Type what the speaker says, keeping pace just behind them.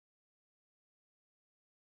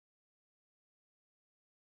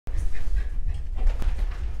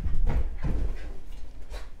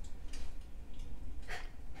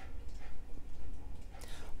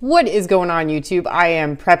What is going on YouTube? I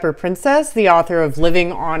am Prepper Princess, the author of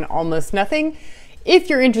Living on Almost Nothing. If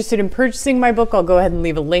you're interested in purchasing my book, I'll go ahead and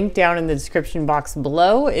leave a link down in the description box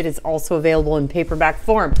below. It is also available in paperback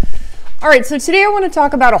form. All right, so today I want to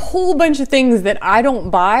talk about a whole bunch of things that I don't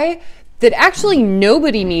buy that actually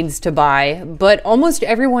nobody needs to buy, but almost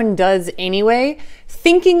everyone does anyway,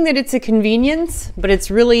 thinking that it's a convenience, but it's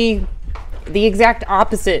really the exact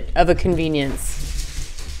opposite of a convenience.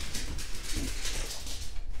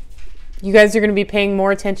 You guys are going to be paying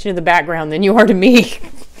more attention to the background than you are to me.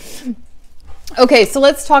 Okay, so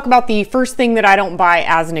let's talk about the first thing that I don't buy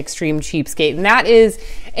as an extreme cheapskate, and that is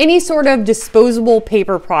any sort of disposable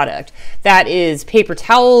paper product. That is paper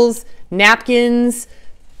towels, napkins,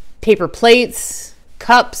 paper plates,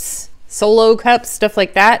 cups, solo cups, stuff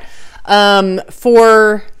like that.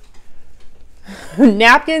 For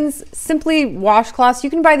napkins, simply washcloths.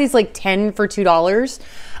 You can buy these like 10 for $2.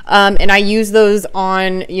 And I use those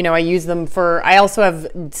on, I use them for, I also have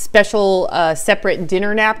special separate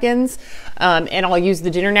dinner napkins, and I'll use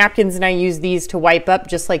the dinner napkins and I use these to wipe up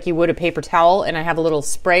just like you would a paper towel. And I have a little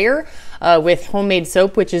sprayer with homemade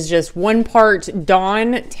soap, which is just 1 part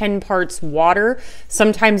Dawn, 10 parts water.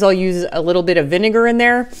 Sometimes I'll use a little bit of vinegar in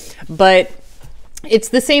there, but it's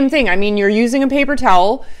the same thing. I mean, you're using a paper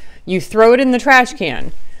towel, you throw it in the trash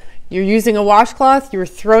can. You're using a washcloth, you're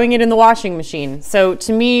throwing it in the washing machine. So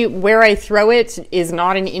to me, where I throw it is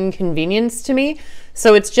not an inconvenience to me.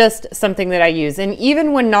 So it's just something that I use. And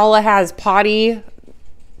even when Nala has potty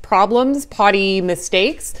problems, potty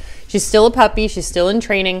mistakes, she's still a puppy, she's still in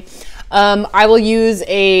training. I will use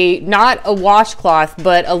not a washcloth,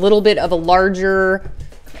 but a little bit of a larger,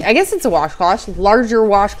 I guess it's a washcloth, larger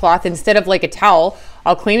washcloth instead of like a towel.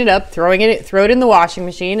 I'll clean it up, throw it in the washing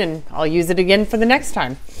machine, and I'll use it again for the next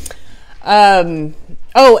time.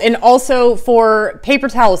 Oh, and also for paper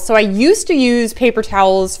towels. So I used to use paper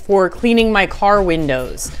towels for cleaning my car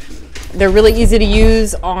windows. They're really easy to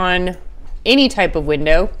use on any type of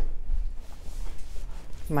window.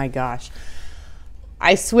 My gosh.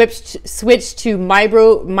 I switched to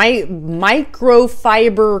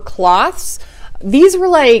microfiber cloths. These were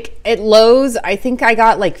like at Lowe's. I think I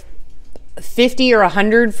got like 50 or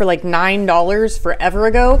 100 for like $9 forever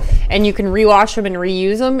ago, and you can rewash them and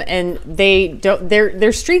reuse them, and they're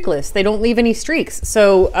streakless. They don't leave any streaks.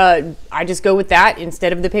 So I just go with that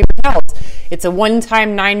instead of the paper towels. It's a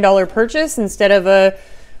one-time $9 purchase instead of a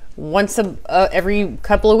every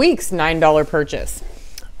couple of weeks $9 purchase.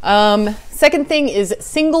 Second thing is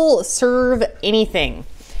single serve anything.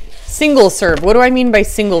 Single serve. What do I mean by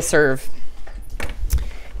single serve?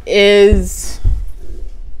 Is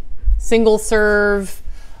single serve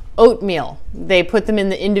oatmeal. They put them in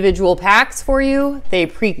the individual packs for you. They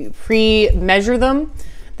pre-measure them.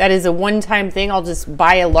 That is a one-time thing. I'll just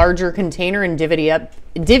buy a larger container and divvy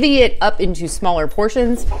it up into smaller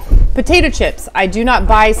portions. Potato chips. I do not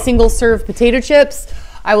buy single serve potato chips.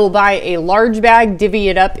 I will buy a large bag, divvy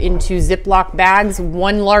it up into Ziploc bags.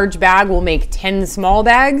 One large bag will make 10 small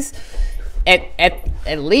bags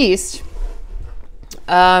at least.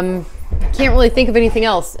 Can't really think of anything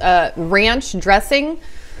else. Ranch dressing.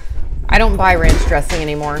 I don't buy ranch dressing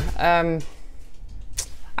anymore. I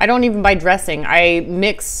don't even buy dressing. I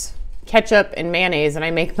mix ketchup and mayonnaise and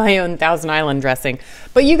I make my own Thousand Island dressing.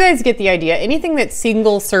 But you guys get the idea. Anything that's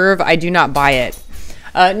single serve, I do not buy it.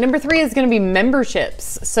 Number 3 is going to be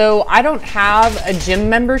memberships. So I don't have a gym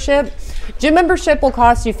membership. Gym membership will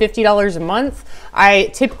cost you $50 a month.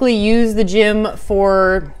 I typically use the gym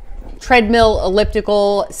for treadmill,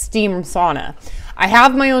 elliptical, steam sauna. I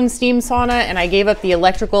have my own steam sauna, and I gave up the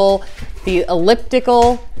elliptical,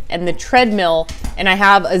 and the treadmill, and I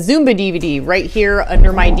have a Zumba DVD right here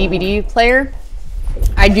under my DVD player.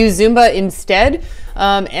 I do Zumba instead,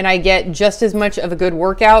 and I get just as much of a good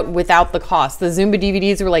workout without the cost. The Zumba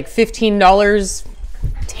DVDs were like $15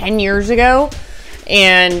 10 years ago,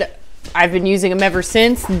 and I've been using them ever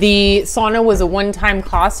since. The sauna was a one-time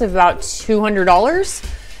cost of about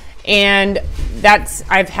 $200. And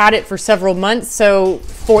I've had it for several months, so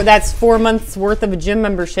that's 4 months worth of a gym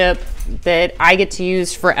membership that I get to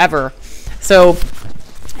use forever. So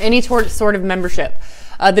any sort of membership.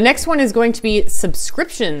 The next one is going to be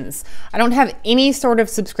subscriptions. I don't have any sort of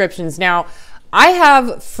subscriptions. Now, I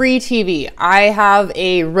have free TV. I have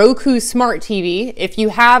a Roku smart TV. If you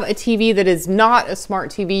have a TV that is not a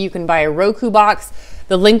smart TV, you can buy a Roku box.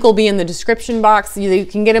 The link will be in the description box. You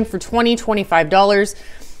can get them for $20, $25.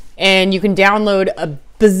 And you can download a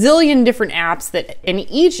bazillion different apps and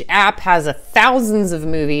each app has thousands of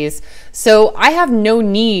movies. So I have no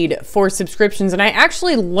need for subscriptions. And I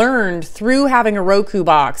actually learned through having a Roku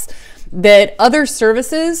box that other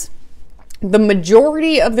services the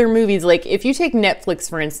majority of their movies, like if you take Netflix,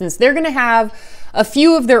 for instance, they're going to have a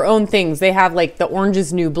few of their own things. They have like The Orange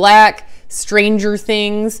is New Black, Stranger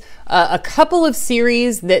Things, a couple of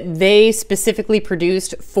series that they specifically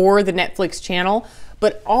produced for the Netflix channel.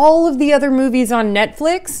 But all of the other movies on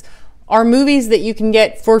Netflix are movies that you can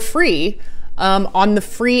get for free on the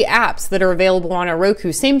free apps that are available on a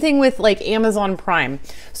Roku. Same thing with like Amazon Prime.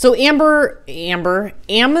 So Amazon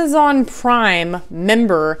Prime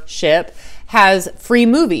membership has free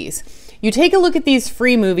movies. You take a look at these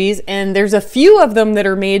free movies, and there's a few of them that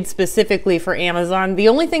are made specifically for Amazon. The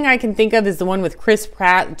only thing I can think of is the one with Chris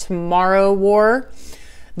Pratt, Tomorrow War.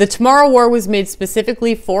 The Tomorrow War was made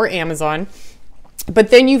specifically for Amazon.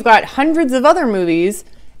 But then you've got hundreds of other movies,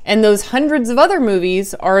 and those hundreds of other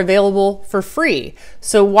movies are available for free.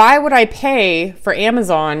 So why would I pay for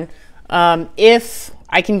Amazon if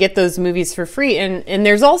I can get those movies for free? And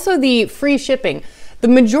there's also the free shipping. The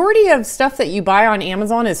majority of stuff that you buy on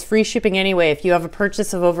Amazon is free shipping anyway. If you have a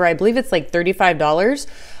purchase of over, I believe it's like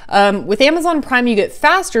 $35. With Amazon Prime, you get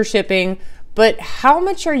faster shipping, but how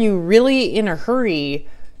much are you really in a hurry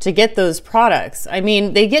to get those products? I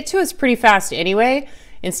mean, they get to us pretty fast anyway.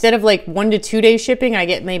 Instead of like 1 to 2 day shipping, I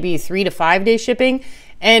get maybe 3 to 5 day shipping.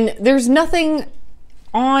 And there's nothing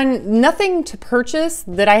to purchase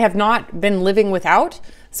that I have not been living without.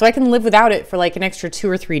 So I can live without it for like an extra 2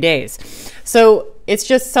 or 3 days. So it's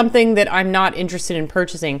just something that I'm not interested in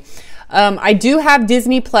purchasing. I do have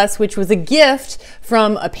Disney Plus, which was a gift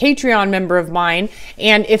from a Patreon member of mine.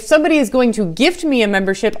 And if somebody is going to gift me a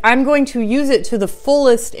membership, I'm going to use it to the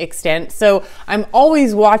fullest extent. So I'm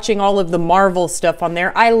always watching all of the Marvel stuff on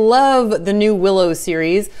there. I love the new Willow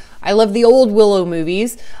series. I love the old Willow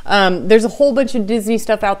movies. There's a whole bunch of Disney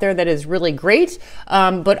stuff out there that is really great,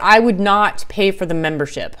 but I would not pay for the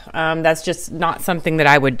membership. That's just not something that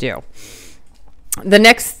I would do. The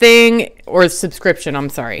next thing, or subscription, I'm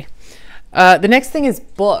sorry. The next thing is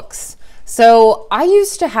books. So I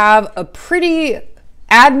used to have a pretty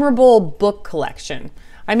admirable book collection.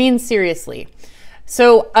 I mean, seriously.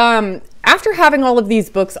 So after having all of these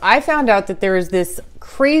books, I found out that there is this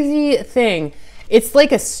crazy thing. It's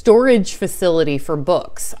like a storage facility for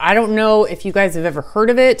books. I don't know if you guys have ever heard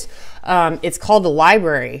of it. It's called a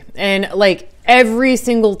library. And like every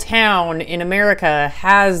single town in America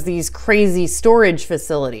has these crazy storage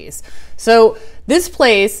facilities. So this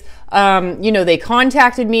place, they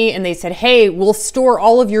contacted me and they said, hey, we'll store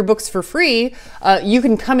all of your books for free. You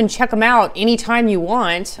can come and check them out anytime you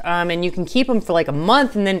want. And you can keep them for like a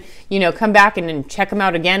month and then, come back and then check them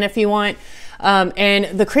out again if you want.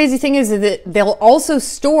 And the crazy thing is that they'll also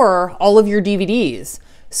store all of your DVDs.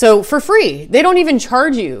 So for free, they don't even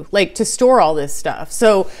charge you like to store all this stuff.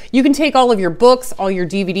 So you can take all of your books, all your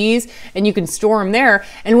DVDs, and you can store them there.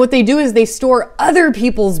 And what they do is they store other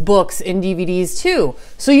people's books and DVDs too.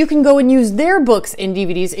 So you can go and use their books and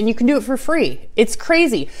DVDs and you can do it for free. It's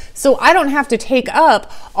crazy. So I don't have to take up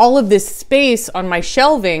all of this space on my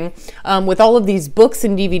shelving with all of these books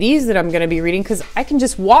and DVDs that I'm going to be reading, because I can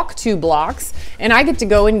just walk 2 blocks and I get to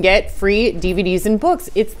go and get free DVDs and books.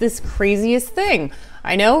 It's this craziest thing.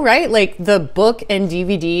 I know, right? Like the book and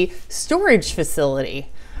DVD storage facility.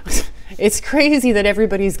 It's crazy that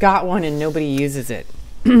everybody's got one and nobody uses it.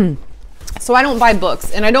 So I don't buy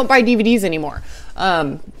books and I don't buy DVDs anymore.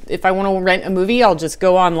 If I want to rent a movie, I'll just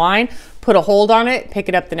go online, put a hold on it, pick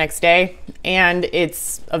it up the next day, and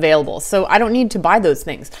it's available. So I don't need to buy those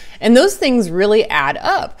things. And those things really add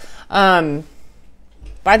up.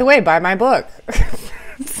 By the way, buy my book.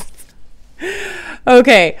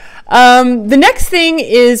 Okay. The next thing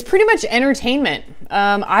is pretty much entertainment.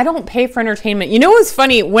 I don't pay for entertainment. You know what's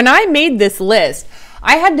funny? When I made this list,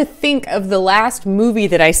 I had to think of the last movie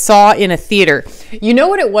that I saw in a theater. You know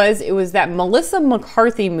what it was? It was that Melissa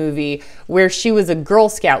McCarthy movie where she was a Girl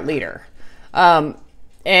Scout leader. And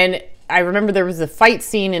I remember there was a fight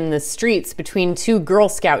scene in the streets between 2 Girl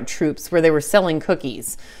Scout troops where they were selling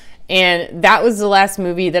cookies. And that was the last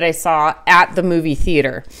movie that I saw at the movie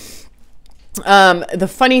theater. The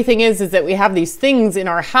funny thing is that we have these things in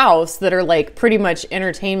our house that are like pretty much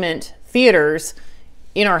entertainment theaters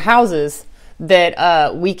in our houses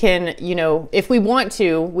that we can, if we want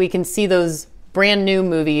to, we can see those brand new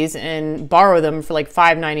movies and borrow them for like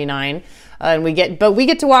 $5.99. And we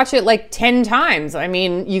get to watch it like 10 times. I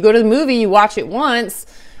mean, you go to the movie, you watch it once,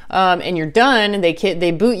 and you're done, and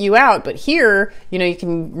they boot you out. But here, you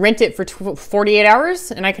can rent it for 48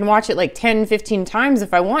 hours, and I can watch it like 10, 15 times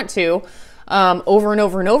if I want to. Over and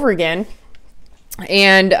over and over again.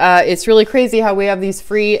 And it's really crazy how we have these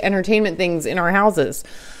free entertainment things in our houses.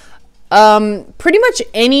 Pretty much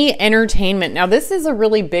any entertainment. Now, this is a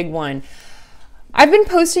really big one. I've been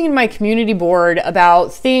posting in my community board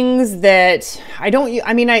about things that I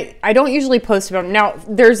don't usually post about. Now,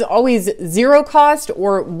 there's always zero cost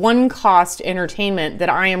or one cost entertainment that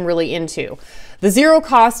I am really into. The zero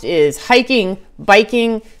cost is hiking,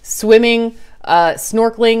 biking, swimming,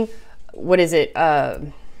 snorkeling. What is it? I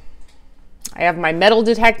have my metal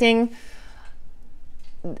detecting.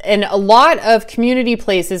 And a lot of community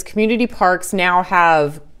places, community parks now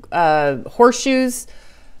have horseshoes.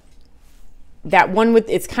 That one with,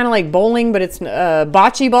 it's kind of like bowling, but it's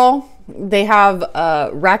bocce ball. They have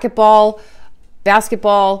racquetball,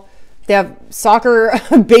 basketball. They have soccer,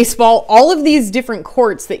 baseball, all of these different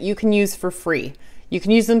courts that you can use for free. You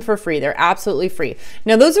can use them for free. They're absolutely free.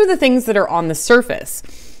 Now, those are the things that are on the surface.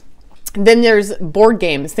 Then there's board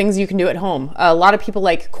games, things you can do at home. A lot of people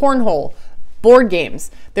like cornhole, board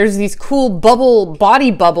games. There's these cool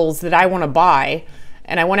body bubbles that I want to buy.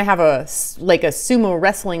 And I want to have a sumo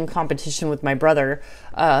wrestling competition with my brother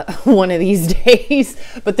one of these days.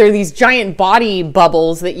 But they're these giant body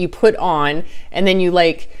bubbles that you put on, and then you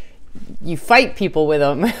fight people with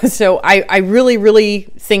them. So I really, really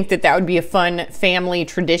think that would be a fun family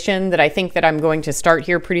tradition that I think that I'm going to start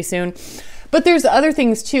here pretty soon. But there's other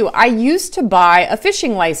things too. I used to buy a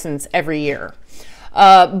fishing license every year.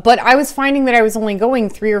 But I was finding that I was only going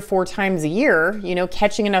 3 or 4 times a year,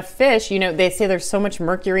 catching enough fish. They say there's so much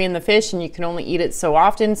mercury in the fish and you can only eat it so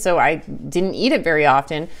often. So I didn't eat it very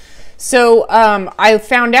often. So I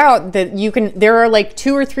found out that there are like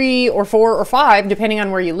 2 or 3 or 4 or 5, depending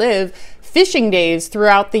on where you live, fishing days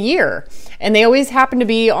throughout the year. And they always happen to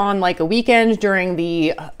be on like a weekend during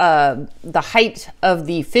the height of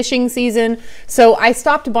the fishing season. So I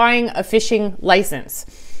stopped buying a fishing license.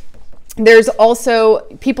 There's also,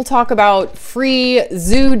 people talk about free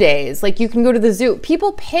zoo days. Like you can go to the zoo.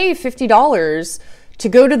 People pay $50 to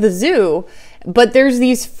go to the zoo, but there's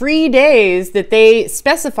these free days that they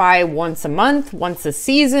specify once a month, once a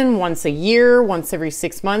season, once a year, once every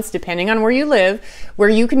 6 months, depending on where you live, where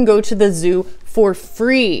you can go to the zoo for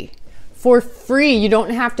free. For free. You don't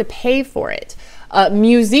have to pay for it.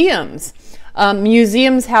 Museums.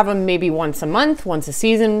 Museums have them maybe once a month, once a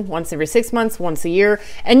season, once every 6 months, once a year.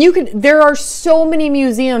 And there are so many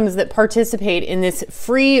museums that participate in this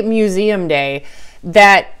free museum day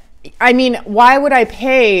that, why would I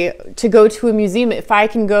pay to go to a museum if I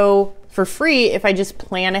can go for free if I just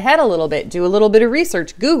plan ahead a little bit, do a little bit of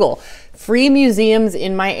research, Google free museums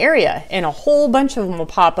in my area, and a whole bunch of them will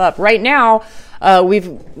pop up. Right now,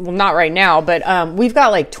 not right now, but we've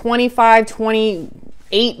got like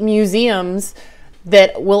 28 museums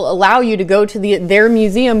that will allow you to go to their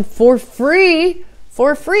museum for free.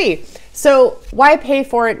 So why pay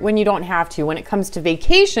for it when you don't have to? When it comes to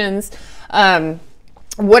vacations,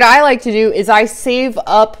 what I like to do is I save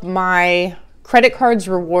up my credit cards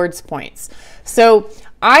rewards points. So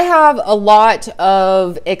I have a lot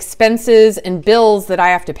of expenses and bills that I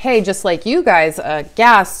have to pay, just like you guys,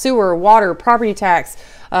 gas, sewer, water, property tax,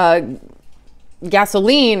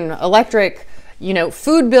 gasoline, electric,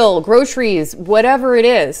 food bill, groceries, whatever it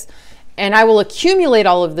is. And I will accumulate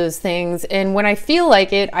all of those things. And when I feel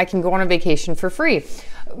like it, I can go on a vacation for free.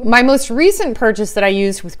 My most recent purchase that I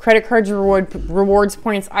used with credit cards rewards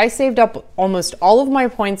points, I saved up almost all of my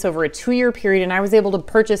points over a 2-year period, and I was able to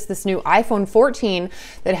purchase this new iPhone 14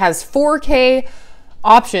 that has 4K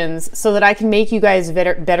options so that I can make you guys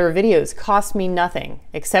better videos. Cost me nothing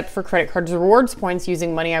except for credit cards rewards points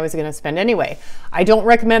using money I was going to spend anyway. I don't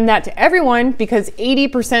recommend that to everyone because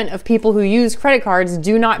 80% of people who use credit cards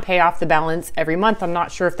do not pay off the balance every month. I'm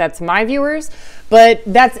not sure if that's my viewers, but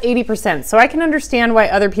that's 80%. So I can understand why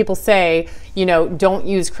other people say, don't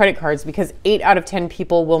use credit cards, because 8 out of 10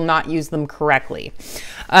 people will not use them correctly.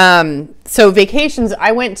 So vacations,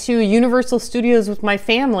 I went to Universal Studios with my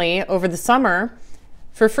family over the summer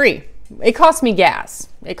for free. It cost me gas.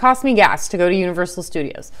 It cost me gas to go to Universal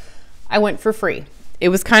Studios. I went for free. It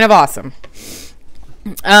was kind of awesome.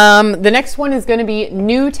 The next one is going to be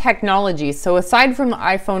new technology. So aside from the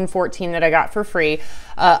iPhone 14 that I got for free,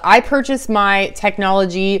 I purchased my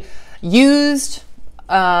technology used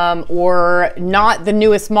or not the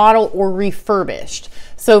newest model or refurbished.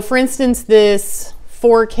 So for instance, this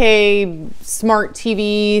 4K smart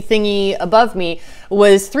TV thingy above me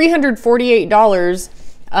was $348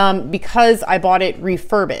 because I bought it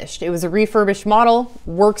refurbished. It was a refurbished model,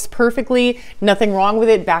 works perfectly, nothing wrong with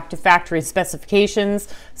it, back to factory specifications.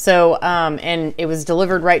 So, and it was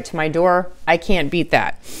delivered right to my door. I can't beat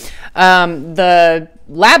that. The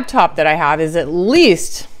laptop that I have is at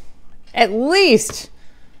least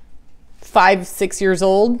 5-6 years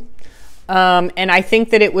old. And I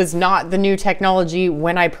think that it was not the new technology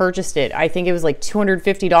when I purchased it. I think it was like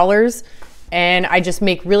 $250. And I just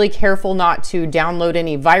make really careful not to download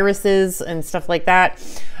any viruses and stuff like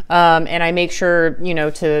that. And I make sure, you know,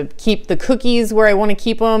 to keep the cookies where I want to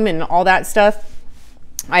keep them and all that stuff.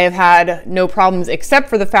 I have had no problems except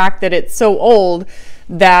for the fact that it's so old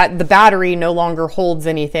that the battery no longer holds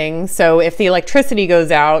anything. So if the electricity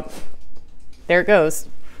goes out, there it goes.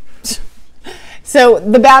 So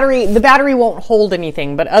the battery won't hold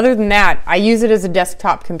anything. But other than that, I use it as a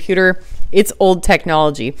desktop computer. It's old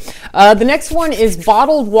technology. The next one is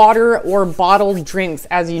bottled water or bottled drinks.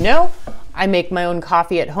 As you know, I make my own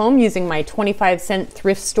coffee at home using my 25-cent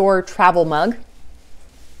thrift store travel mug.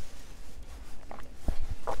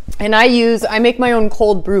 And I make my own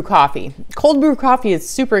cold brew coffee. Cold brew coffee is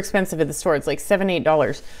super expensive at the store. It's like $7,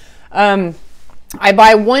 $8. I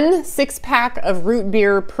buy 1 6-pack of root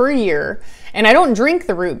beer per year, and I don't drink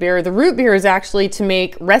the root beer. The root beer is actually to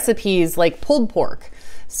make recipes like pulled pork.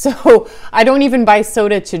 So I don't even buy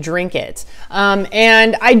soda to drink it.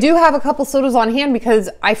 And I do have a couple sodas on hand because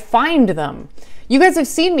I find them. You guys have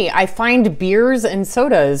seen me. I find beers and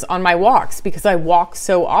sodas on my walks because I walk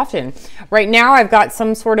so often. Right now I've got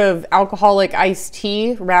some sort of alcoholic iced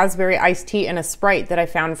tea, raspberry iced tea, and a Sprite that I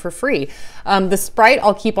found for free. The Sprite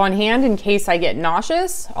I'll keep on hand in case I get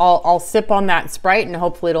nauseous. I'll sip on that Sprite and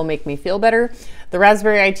hopefully it'll make me feel better. The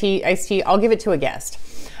raspberry iced tea, I'll give it to a guest.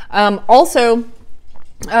 I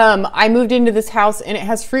moved into this house and it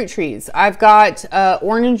has fruit trees. I've got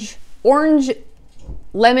orange,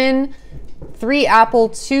 lemon, 3 apple,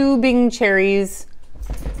 2 Bing cherries.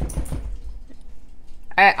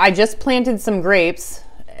 I just planted some grapes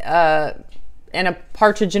and a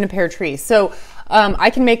partridge in a pear tree. So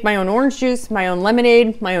I can make my own orange juice, my own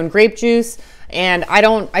lemonade, my own grape juice, and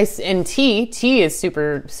and tea is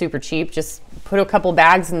super cheap. Just put a couple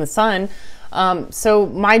bags in the sun. So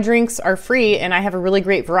my drinks are free and I have a really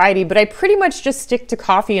great variety, but I pretty much just stick to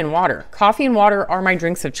coffee and water. Coffee and water are my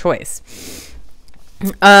drinks of choice.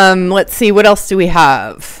 Let's see, what else do we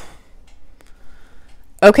have?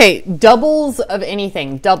 Okay, doubles of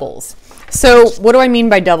anything, doubles. So what do I mean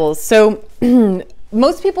by doubles? So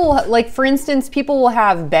most people, like for instance, people will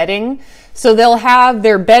have bedding. So they'll have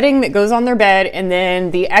their bedding that goes on their bed and then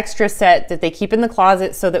the extra set that they keep in the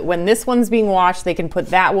closet so that when this one's being washed, they can put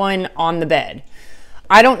that one on the bed.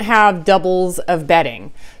 I don't have doubles of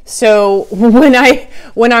bedding. So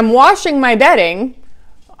when I'm washing my bedding,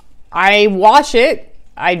 I wash it,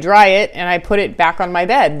 I dry it, and I put it back on my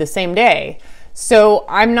bed the same day. So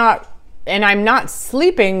I'm not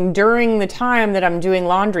sleeping during the time that I'm doing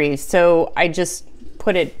laundry. So I just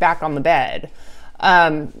put it back on the bed.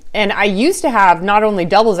 And I used to have not only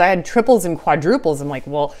doubles, I had triples and quadruples. I'm like,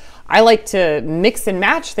 well, I like to mix and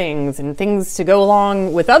match things and things to go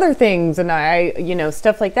along with other things. And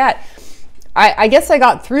stuff like that. I guess I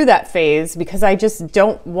got through that phase because I just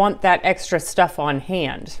don't want that extra stuff on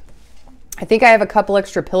hand. I think I have a couple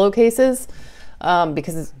extra pillowcases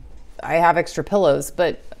because I have extra pillows,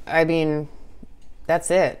 but I mean, that's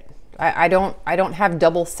it. I don't have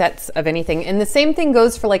double sets of anything. And the same thing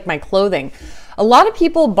goes for like my clothing. A lot of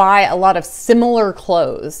people buy a lot of similar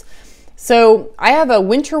clothes. So I have a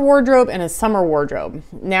winter wardrobe and a summer wardrobe.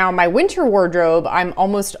 Now my winter wardrobe, I'm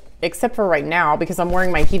almost, except for right now because I'm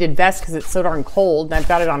wearing my heated vest because it's so darn cold and I've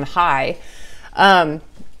got it on high.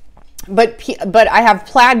 But I have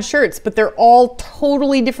plaid shirts, but they're all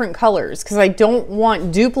totally different colors because I don't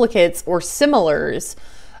want duplicates or similars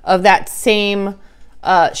of that same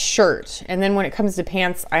shirt. And then when it comes to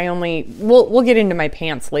pants, we'll get into my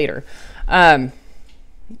pants later.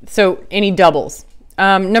 So any doubles.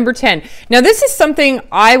 Number 10. Now this is something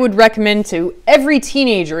I would recommend to every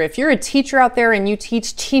teenager. If you're a teacher out there and you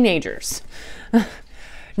teach teenagers,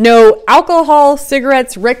 no alcohol,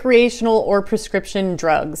 cigarettes, recreational or prescription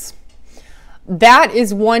drugs. That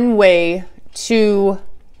is one way to,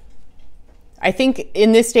 I think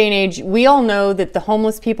in this day and age, we all know that the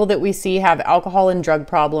homeless people that we see have alcohol and drug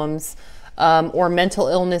problems or mental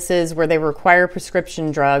illnesses where they require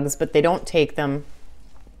prescription drugs, but they don't take them.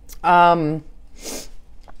 But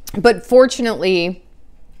fortunately,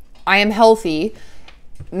 I am healthy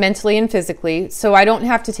mentally and physically, so I don't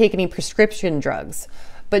have to take any prescription drugs.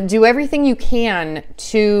 But do everything you can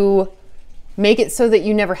to make it so that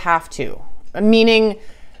you never have to. Meaning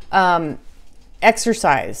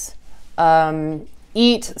exercise,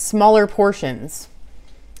 eat smaller portions,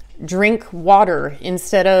 drink water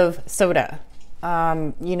instead of soda,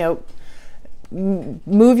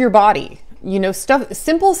 move your body,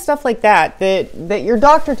 simple stuff like that your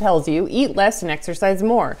doctor tells you, eat less and exercise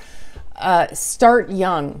more. Start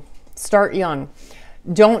young.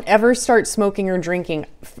 Don't ever start smoking or drinking.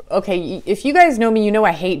 Okay, if you guys know me, you know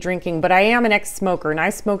I hate drinking, but I am an ex-smoker and I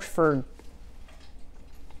smoked for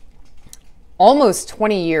almost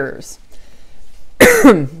 20 years.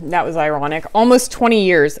 That was ironic. Almost 20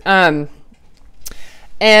 years. And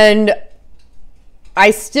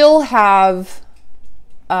I still have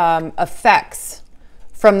effects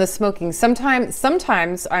from the smoking.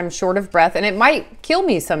 Sometimes I'm short of breath, and it might kill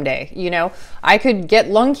me someday. You know, I could get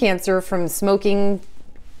lung cancer from smoking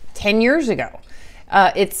 10 years ago.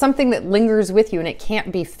 It's something that lingers with you and it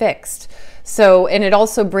can't be fixed. So, and it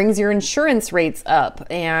also brings your insurance rates up,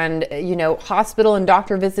 and, you know, hospital and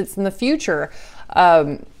doctor visits in the future,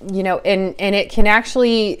 you know, and it can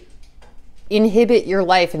actually inhibit your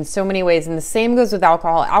life in so many ways. And the same goes with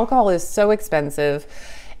alcohol. Alcohol is so expensive.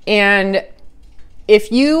 And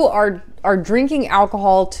if you are drinking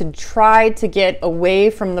alcohol to try to get away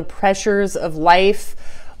from the pressures of life,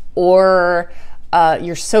 or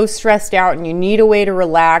you're so stressed out and you need a way to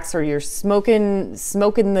relax, or you're smoking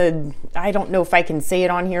the, I don't know if I can say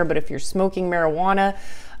it on here, but if you're smoking marijuana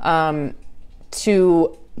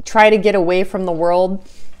to try to get away from the world,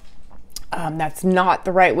 that's not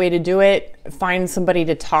the right way to do it. Find somebody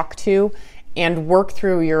to talk to and work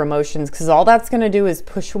through your emotions, because all that's going to do is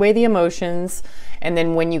push away the emotions. And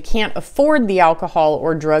then when you can't afford the alcohol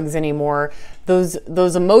or drugs anymore,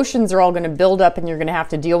 those emotions are all going to build up, and you're going to have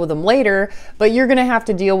to deal with them later. But you're going to have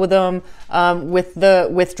to deal with them with the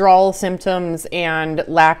withdrawal symptoms and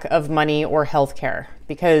lack of money or health care,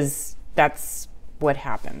 because that's what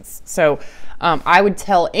happens. So I would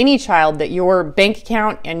tell any child that your bank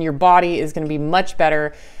account and your body is going to be much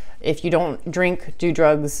better if you don't drink, do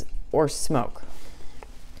drugs, or smoke.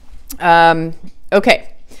 Okay.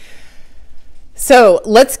 So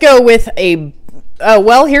let's go with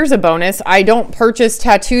well, here's a bonus. I don't purchase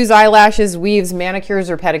tattoos, eyelashes, weaves, manicures,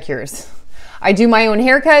 or pedicures. I do my own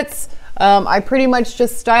haircuts. I pretty much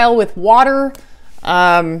just style with water.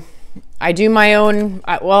 I do my own,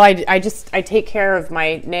 well, I take care of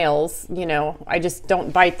my nails, you know, I just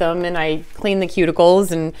don't bite them, and I clean the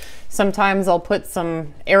cuticles, and sometimes I'll put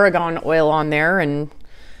some Aragon oil on there and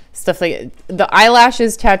stuff like the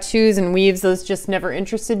eyelashes, tattoos, and weaves. Those just never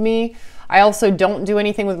interested me. I also don't do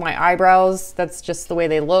anything with my eyebrows. That's just the way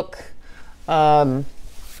they look. They're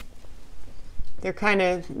kind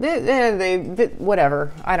of,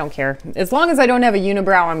 whatever. I don't care. As long as I don't have a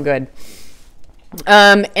unibrow, I'm good.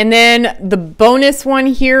 And then the bonus one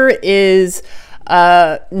here is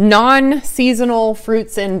non-seasonal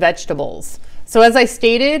fruits and vegetables. So as I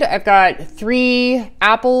stated, I've got 3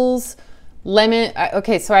 apples, lemon.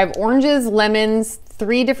 Okay, so I have oranges, lemons,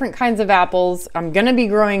 3 different kinds of apples. I'm going to be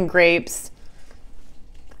growing grapes.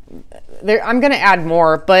 I'm going to add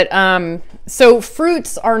more, but so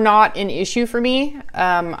fruits are not an issue for me.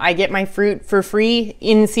 I get my fruit for free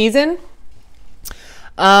in season.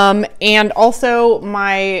 And also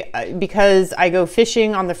because I go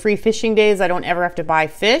fishing on the free fishing days, I don't ever have to buy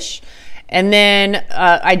fish. And then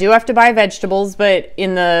I do have to buy vegetables, but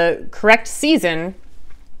in the correct season,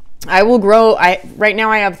 I will grow. Right now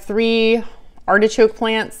I have 3 artichoke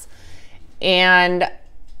plants, and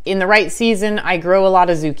in the right season, I grow a lot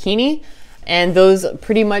of zucchini, and those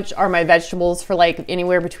pretty much are my vegetables for like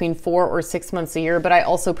anywhere between 4 or 6 months a year. But I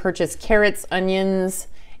also purchase carrots, onions,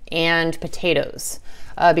 and potatoes.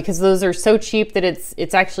 Because those are so cheap that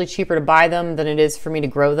it's actually cheaper to buy them than it is for me to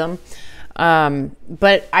grow them.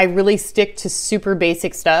 But I really stick to super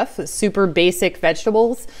basic stuff, super basic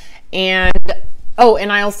vegetables. And, oh,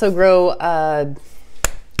 and I also grow,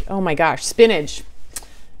 oh my gosh, spinach.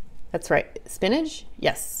 That's right. Spinach?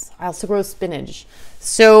 Yes. I also grow spinach.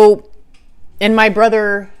 So, and my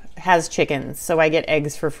brother has chickens, so I get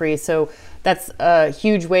eggs for free. So that's a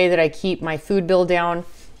huge way that I keep my food bill down.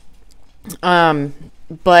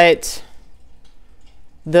 But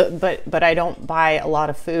I don't buy a lot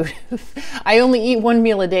of food. I only eat 1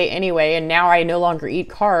 meal a day anyway, and now I no longer eat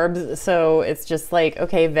carbs, so it's just like,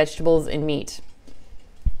 okay, vegetables and meat.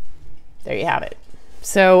 There you have it.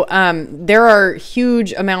 So there are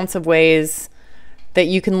huge amounts of ways that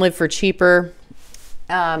you can live for cheaper,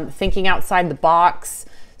 thinking outside the box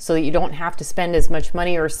so that you don't have to spend as much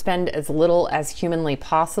money or spend as little as humanly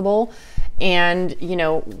possible. And, you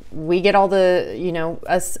know, we get all the, you know,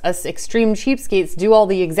 us extreme cheapskates do all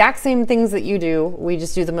the exact same things that you do. We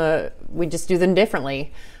just do them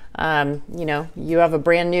differently. You know, you have a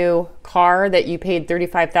brand new car that you paid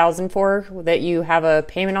 $35,000 for, that you have a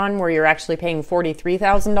payment on where you're actually paying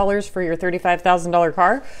 $43,000 for your $35,000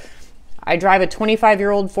 car. I drive a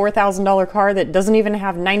 25-year-old $4,000 car that doesn't even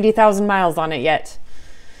have 90,000 miles on it yet.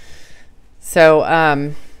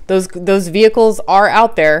 So, those vehicles are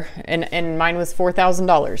out there, and mine was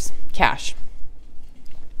 $4,000 cash.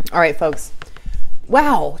 All right, folks.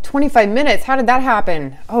 Wow, 25 minutes. How did that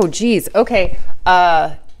happen? Oh, geez. Okay.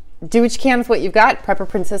 do what you can with what you've got. Prepper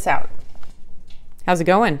Princess out. How's it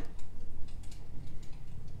going?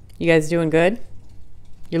 You guys doing good?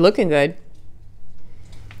 You're looking good.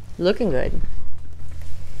 Looking good.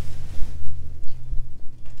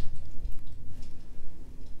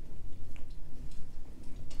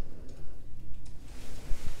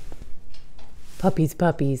 Puppies,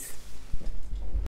 puppies.